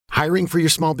Hiring for your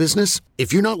small business?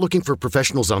 If you're not looking for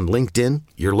professionals on LinkedIn,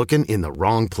 you're looking in the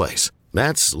wrong place.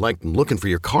 That's like looking for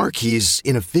your car keys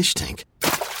in a fish tank.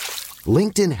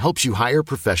 LinkedIn helps you hire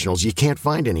professionals you can't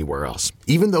find anywhere else,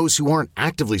 even those who aren't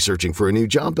actively searching for a new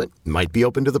job but might be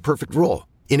open to the perfect role.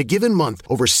 In a given month,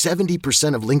 over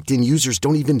 70% of LinkedIn users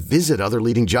don't even visit other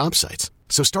leading job sites.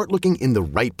 So start looking in the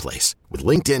right place. With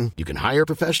LinkedIn, you can hire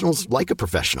professionals like a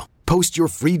professional. Post your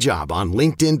free job on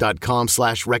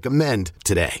linkedin.com/recommend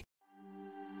today.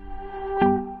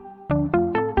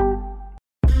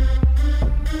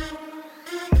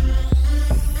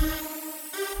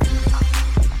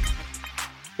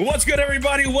 What's good,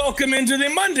 everybody? Welcome into the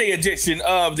Monday edition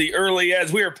of the Early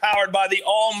Edge. We are powered by the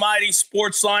almighty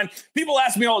Sports Line. People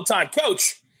ask me all the time,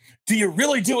 Coach, do you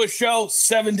really do a show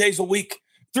 7 days a week,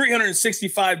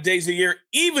 365 days a year,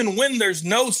 even when there's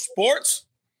no sports?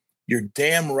 You're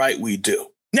damn right we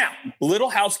do. Now, a little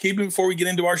housekeeping before we get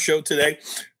into our show today.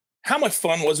 How much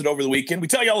fun was it over the weekend? We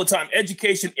tell you all the time,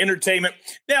 education, entertainment.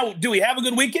 Now, do we have a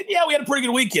good weekend? Yeah, we had a pretty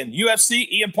good weekend. UFC,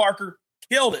 Ian Parker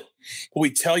killed it. But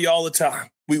we tell you all the time,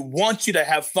 we want you to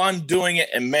have fun doing it.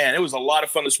 And man, it was a lot of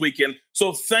fun this weekend.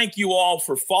 So thank you all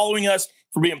for following us,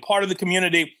 for being part of the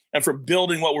community, and for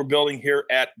building what we're building here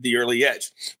at the Early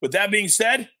Edge. With that being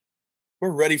said,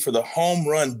 we're ready for the home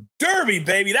run derby,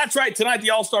 baby. That's right. Tonight, the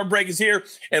All-Star break is here,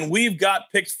 and we've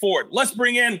got picks for it. Let's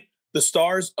bring in the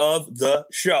stars of the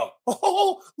show.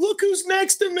 Oh, look who's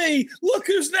next to me. Look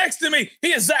who's next to me.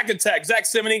 He is Zach Attack. Zach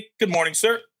Simony. Good morning,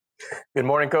 sir. Good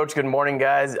morning, Coach. Good morning,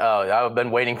 guys. I've been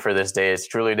waiting for this day. It's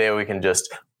truly a day we can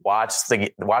just watch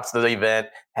the event,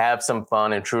 have some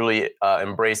fun, and truly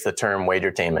embrace the term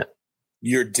wagertainment.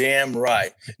 You're damn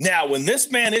right. Now, when this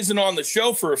man isn't on the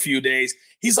show for a few days,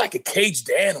 he's like a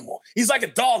caged animal. He's like a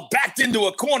dog backed into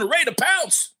a corner, ready to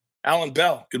pounce. Alan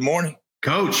Bell, good morning.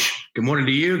 Coach, good morning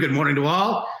to you. Good morning to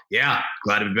all. Yeah,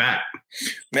 glad to be back.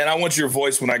 Man, I want your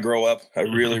voice when I grow up. I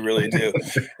really, really do.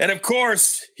 And of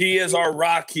course, he is our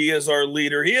rock. He is our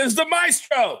leader. He is the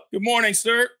maestro. Good morning,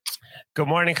 sir. Good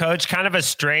morning, Coach. Kind of a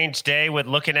strange day with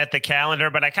looking at the calendar,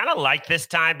 but I kind of like this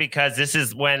time because this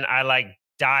is when I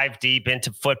dive deep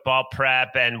into football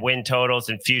prep and win totals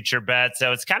and future bets.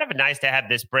 So it's kind of nice to have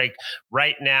this break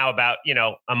right now about,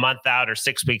 a month out or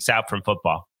 6 weeks out from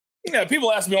football. Yeah,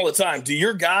 people ask me all the time, do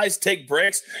your guys take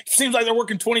breaks? It seems like they're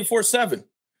working 24/7.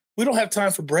 We don't have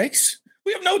time for breaks.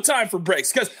 We have no time for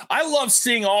breaks because I love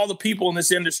seeing all the people in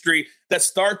this industry that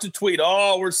start to tweet,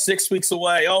 oh, we're 6 weeks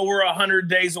away. Oh, we're 100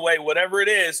 days away, whatever it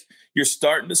is. You're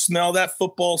starting to smell that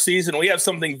football season. We have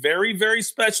something very, very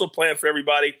special planned for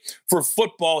everybody for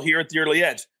football here at the Early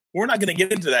Edge. We're not going to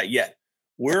get into that yet.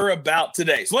 We're about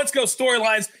today. So let's go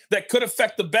storylines that could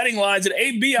affect the betting lines. And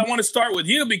AB, I want to start with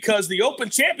you because the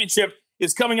Open Championship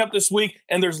is coming up this week,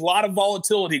 and there's a lot of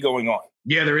volatility going on.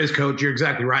 Yeah, there is, Coach. You're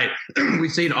exactly right.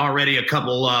 We've seen already a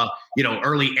couple,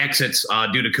 early exits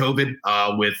due to COVID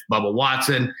with Bubba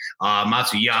Watson,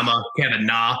 Matsuyama, Kevin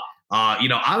Na.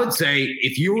 I would say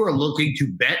if you were looking to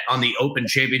bet on the Open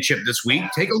Championship this week,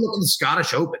 take a look at the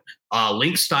Scottish Open.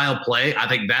 Link style play. I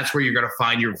think that's where you're going to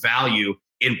find your value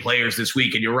in players this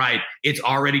week. And you're right, it's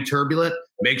already turbulent.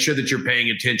 Make sure that you're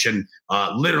paying attention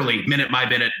literally minute by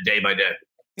minute, day by day.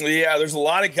 Yeah, there's a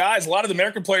lot of guys. A lot of the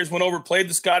American players went over, played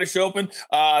the Scottish Open.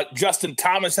 Justin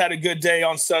Thomas had a good day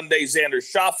on Sunday. Xander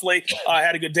Schauffele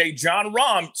had a good day. John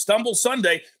Rahm stumbled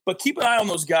Sunday, but keep an eye on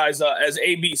those guys, as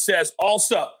AB says.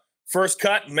 Also, First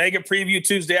Cut, mega preview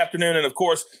Tuesday afternoon. And, of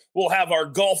course, we'll have our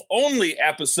golf-only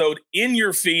episode in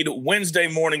your feed Wednesday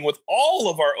morning with all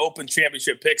of our Open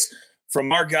Championship picks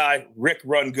from our guy, Rick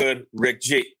Rungood, Rick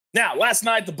G. Now, last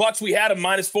night, the Bucks, we had them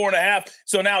 -4.5.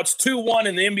 So now it's 2-1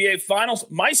 in the NBA Finals.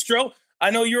 Maestro, I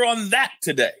know you're on that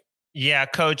today. Yeah,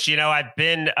 Coach, I've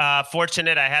been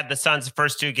fortunate. I had the Suns'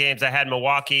 first two games. I had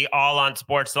Milwaukee all on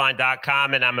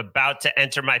sportsline.com, and I'm about to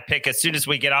enter my pick as soon as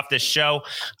we get off this show.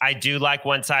 I do like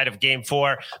one side of game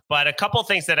 4, but a couple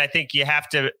things that I think you have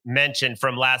to mention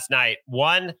from last night.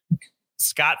 One,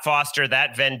 Scott Foster,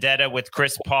 that vendetta with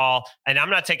Chris Paul. And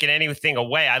I'm not taking anything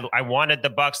away. I wanted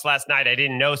the Bucks last night. I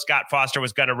didn't know Scott Foster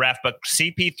was going to ref, but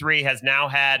CP3 has now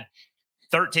had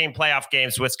 13 playoff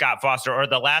games with Scott Foster, or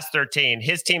the last 13.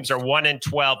 His teams are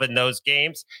 1-12 in those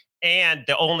games. And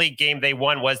the only game they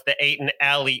won was the Ayton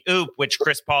alley-oop, which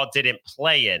Chris Paul didn't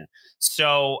play in.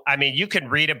 So, you can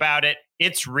read about it.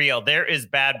 It's real. There is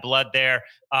bad blood there.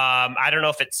 I don't know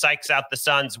if it psychs out the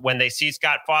Suns when they see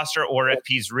Scott Foster or if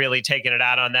he's really taking it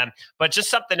out on them. But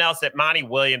just something else that Monty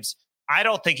Williams, I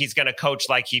don't think he's going to coach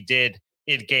like he did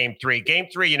in Game 3. Game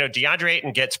 3, DeAndre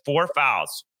Ayton gets 4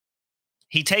 fouls.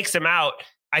 He takes him out.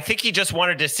 I think he just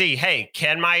wanted to see, hey,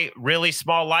 can my really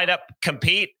small lineup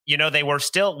compete? They were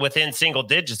still within single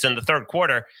digits in the third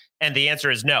quarter. And the answer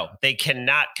is no, they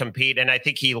cannot compete. And I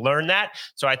think he learned that.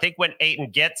 So I think when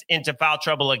Ayton gets into foul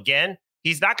trouble again,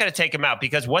 he's not going to take him out,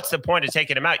 because what's the point of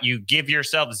taking him out? You give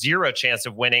yourself zero chance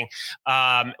of winning.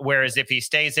 Whereas if he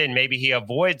stays in, maybe he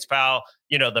avoids foul,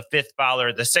 the fifth foul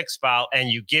or the sixth foul, and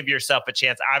you give yourself a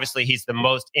chance. Obviously, he's the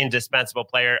most indispensable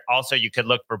player. Also, you could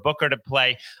look for Booker to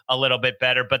play a little bit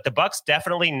better, but the Bucks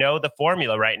definitely know the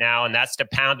formula right now, and that's to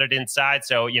pound it inside.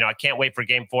 So, I can't wait for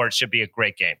game 4. It should be a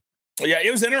great game. Yeah,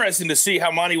 it was interesting to see how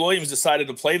Monty Williams decided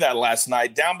to play that last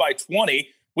night, down by 20.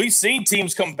 We've seen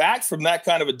teams come back from that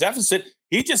kind of a deficit.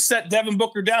 He just set Devin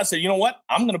Booker down and said, you know what?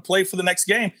 I'm going to play for the next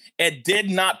game, and did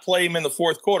not play him in the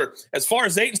fourth quarter. As far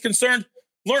as Ayton's concerned,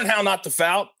 learn how not to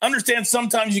foul. Understand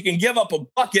sometimes you can give up a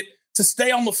bucket to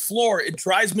stay on the floor. It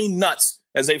drives me nuts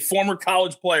as a former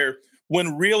college player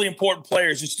when really important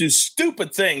players just do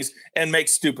stupid things and make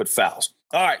stupid fouls.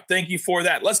 All right, thank you for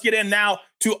that. Let's get in now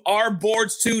to our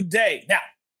boards today. Now,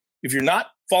 if you're not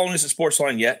following us at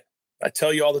Sportsline yet, I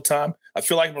tell you all the time, I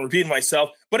feel like I'm repeating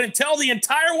myself, but until the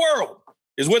entire world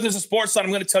is with us at Sportsline, I'm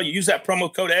going to tell you, use that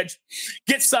promo code EDGE.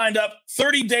 Get signed up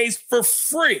 30 days for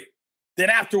free. Then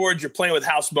afterwards, you're playing with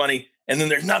house money, and then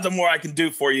there's nothing more I can do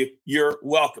for you. You're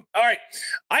welcome. All right,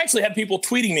 I actually had people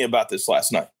tweeting me about this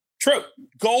last night. True.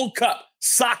 Gold Cup,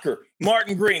 soccer,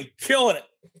 Martin Green, killing it.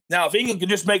 Now, if England could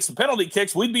just make some penalty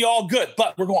kicks, we'd be all good.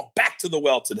 But we're going back to the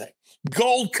well today.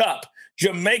 Gold Cup,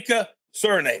 Jamaica,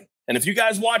 Suriname. And if you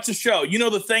guys watch the show, you know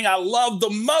the thing I love the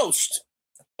most,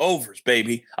 overs,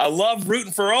 baby. I love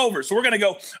rooting for overs. So we're going to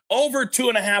go over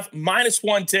 2.5, minus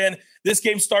 110. This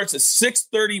game starts at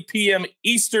 6:30 p.m.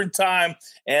 Eastern time,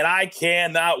 and I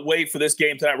cannot wait for this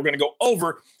game tonight. We're going to go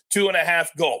over 2.5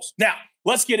 goals. Now,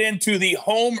 let's get into the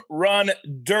home run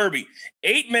derby.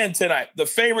 8 men tonight. The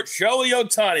favorite, Shohei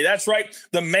Ohtani. That's right,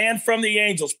 the man from the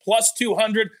Angels, plus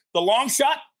 200. The long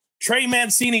shot, Trey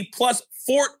Mancini, plus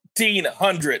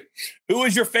 1,400. Who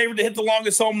is your favorite to hit the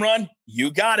longest home run?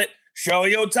 You got it.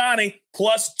 Shohei Ohtani,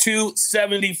 plus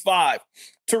 275.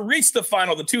 To reach the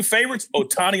final, the two favorites,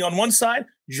 Ohtani on one side,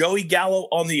 Joey Gallo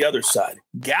on the other side.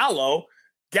 Gallo.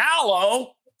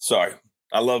 Sorry,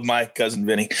 I love my cousin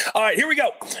Vinny. All right, here we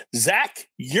go. Zach,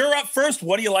 you're up first.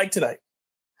 What do you like tonight?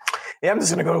 Yeah, I'm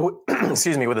just going to go,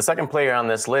 with the second player on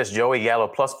this list, Joey Gallo,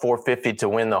 plus 450 to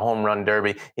win the home run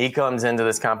derby. He comes into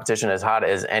this competition as hot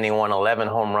as anyone, 11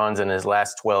 home runs in his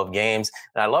last 12 games.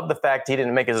 And I love the fact he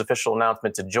didn't make his official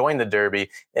announcement to join the derby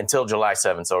until July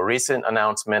 7th. So a recent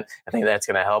announcement. I think that's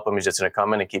going to help him. He's just going to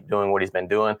come in and keep doing what he's been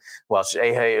doing. Well,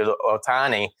 Shohei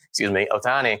Ohtani,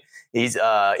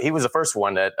 he was the first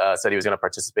one that said he was going to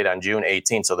participate on June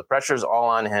 18th. So the pressure's all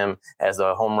on him as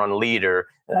a home run leader.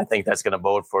 And I think that's going to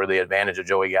bode for the advantage of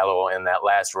Joey Gallo in that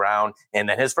last round. And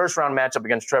then his first round matchup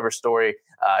against Trevor Story,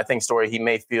 I think Story, he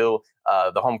may feel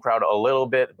the home crowd a little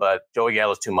bit, but Joey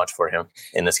Gallo is too much for him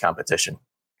in this competition.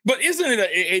 But isn't it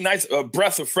a nice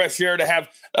breath of fresh air to have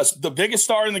the biggest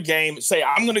star in the game say,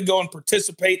 I'm going to go and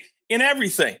participate in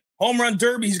everything? Home run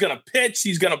derby, he's going to pitch,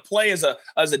 he's going to play as a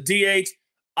DH.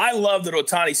 I love that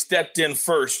Ohtani stepped in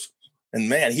first. And,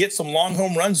 man, he hit some long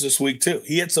home runs this week, too.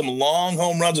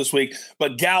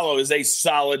 But Gallo is a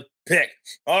solid pick.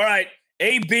 All right,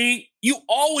 AB, you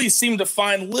always seem to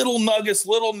find little nuggets,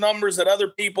 little numbers that other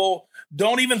people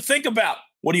don't even think about.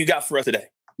 What do you got for us today?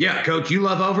 Yeah, Coach, you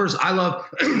love overs. I love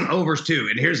overs, too.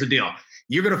 And here's the deal.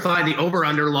 You're going to find the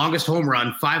over-under longest home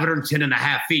run,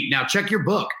 510.5 feet. Now, check your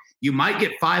book. You might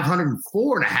get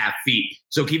 504.5 feet.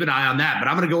 So keep an eye on that. But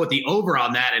I'm going to go with the over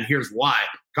on that, and here's why.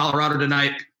 Colorado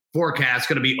tonight. Forecast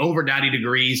going to be over 90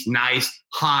 degrees, nice,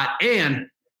 hot, and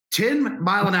 10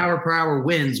 mile an hour per hour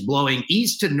winds blowing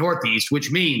east to northeast,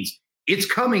 which means it's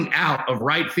coming out of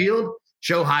right field.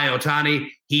 Shohei Ohtani,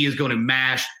 he is going to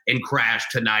mash and crash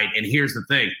tonight. And here's the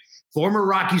thing. Former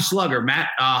Rocky slugger Matt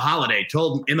Holliday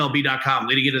told MLB.com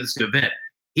leading into this event,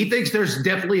 he thinks there's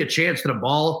definitely a chance that a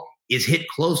ball is hit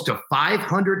close to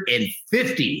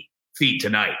 550 feet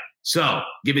tonight. So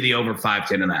give me the over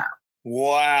 510.5.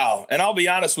 Wow. And I'll be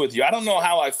honest with you. I don't know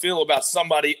how I feel about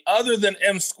somebody other than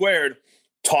M Squared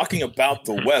talking about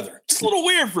the weather. Just a little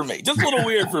weird for me.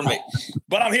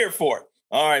 But I'm here for it.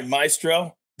 All right,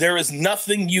 Maestro, there is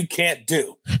nothing you can't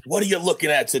do. What are you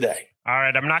looking at today? All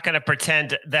right, I'm not going to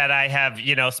pretend that I have,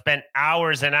 spent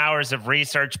hours and hours of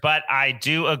research, but I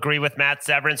do agree with Matt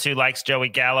Severance, who likes Joey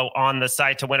Gallo on the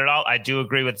site to win it all. I do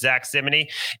agree with Zach Simony.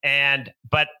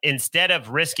 But instead of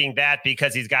risking that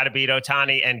because he's got to beat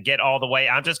Ohtani and get all the way,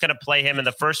 I'm just going to play him in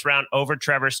the first round over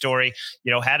Trevor Story.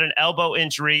 Had an elbow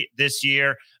injury this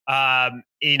year. I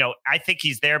think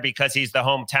he's there because he's the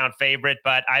hometown favorite,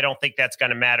 but I don't think that's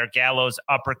going to matter. Gallo's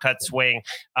uppercut swing,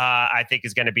 I think,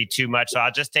 is going to be too much. So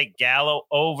I'll just take Gallo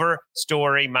over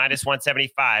Story minus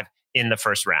 175 in the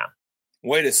first round.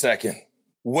 Wait a second.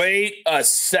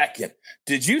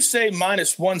 Did you say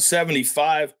minus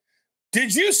 175?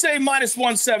 Did you say minus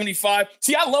 175?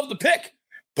 See, I love the pick,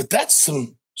 but that's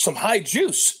some high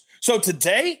juice. So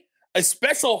today, a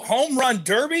special home run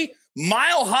derby,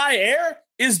 mile high air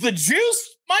is the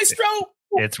juice, Maestro?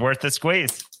 It's worth the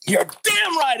squeeze. You're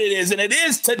damn right it is, and it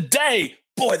is today.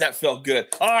 Boy, that felt good.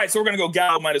 All right, so we're going to go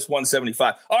Gallo minus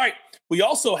 175. All right, we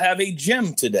also have a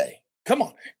gem today. Come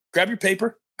on, grab your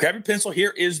paper, grab your pencil.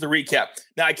 Here is the recap.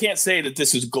 Now, I can't say that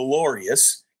this is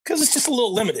glorious because it's just a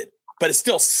little limited, but it's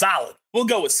still solid. We'll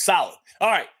go with solid. All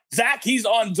right, Zach, he's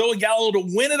on Joey Gallo to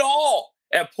win it all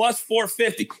at plus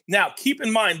 450. Now, keep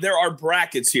in mind, there are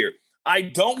brackets here. I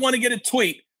don't want to get a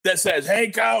tweet that says,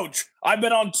 hey, coach, I've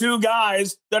been on two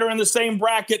guys that are in the same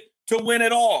bracket to win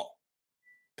it all.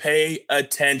 Pay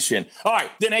attention. All right,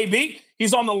 then AB,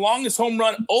 he's on the longest home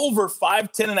run over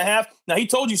 510.5. Now, he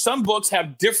told you some books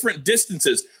have different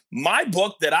distances. My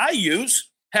book that I use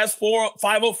has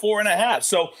 504.5.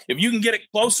 So if you can get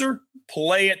it closer,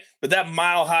 play it. But that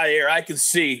mile high air, I can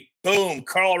see, boom,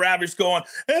 Carl Ravitch going,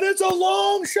 and it's a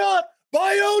long shot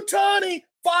by Ohtani,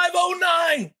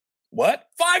 509. What?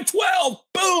 512.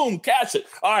 Boom, catch it.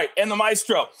 All right, and the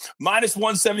Maestro, minus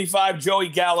 175, Joey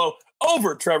Gallo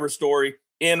over Trevor Story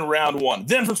in round one.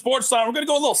 Then for Sportsline, we're going to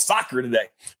go a little soccer today.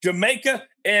 Jamaica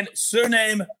and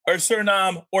Suriname,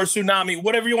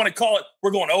 whatever you want to call it,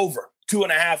 we're going over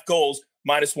 2.5 goals,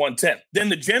 minus 110. Then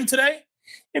the gym today,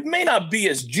 it may not be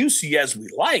as juicy as we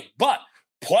like, but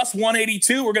plus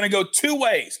 182, we're going to go two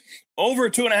ways. Over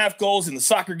 2.5 goals in the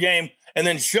soccer game, and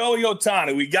then Shohei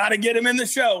Ohtani. We got to get him in the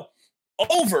show.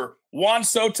 Over Juan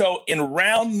Soto in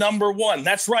round number one.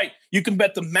 That's right. You can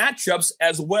bet the matchups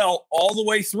as well all the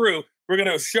way through. We're going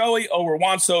to go Shohei over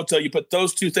Juan Soto. You put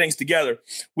those two things together.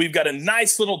 We've got a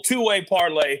nice little two-way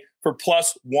parlay for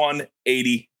plus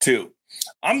 182.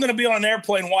 I'm going to be on an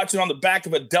airplane watching on the back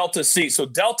of a Delta seat. So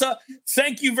Delta,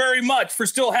 thank you very much for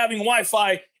still having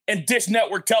Wi-Fi and Dish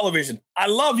Network television. I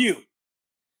love you.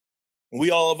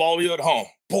 We all love all of you at home.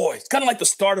 Boy, it's kind of like the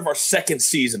start of our second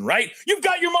season, right? You've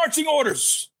got your marching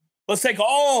orders. Let's take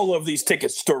all of these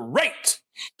tickets straight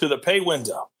to the pay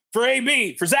window. For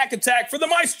AB, for Zach Attack, for the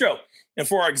Maestro, and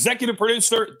for our executive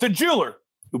producer, the jeweler,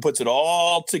 who puts it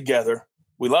all together.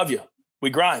 We love you. We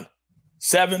grind.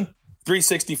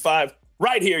 7/365,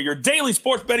 right here, your daily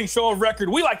sports betting show of record.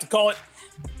 We like to call it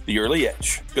the Early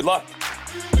Edge. Good luck.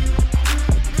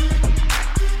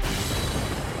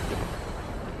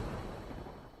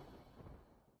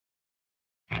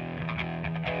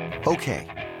 Okay,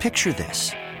 picture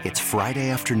this. It's Friday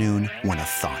afternoon when a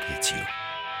thought hits you.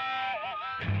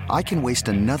 I can waste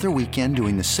another weekend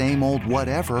doing the same old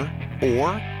whatever,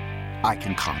 or I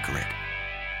can conquer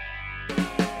it.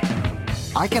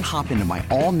 I can hop into my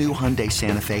all-new Hyundai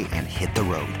Santa Fe and hit the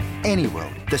road. Any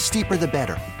road. The steeper, the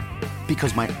better.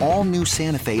 Because my all-new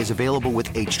Santa Fe is available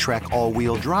with H-Track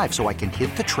all-wheel drive, so I can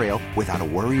hit the trail without a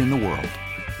worry in the world.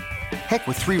 Heck,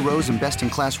 with 3 rows and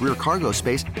best-in-class rear cargo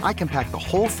space, I can pack the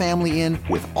whole family in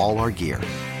with all our gear.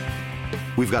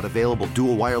 We've got available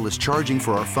dual wireless charging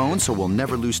for our phones, so we'll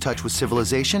never lose touch with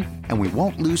civilization, and we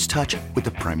won't lose touch with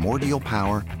the primordial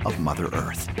power of Mother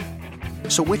Earth.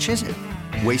 So which is it?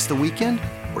 Waste the weekend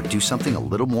or do something a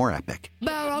little more epic?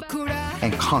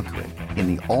 And conquer it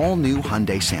in the all-new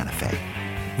Hyundai Santa Fe.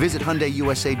 Visit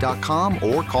HyundaiUSA.com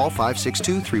or call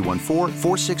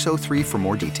 562-314-4603 for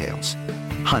more details.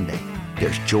 Hyundai,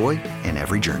 there's joy in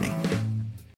every journey.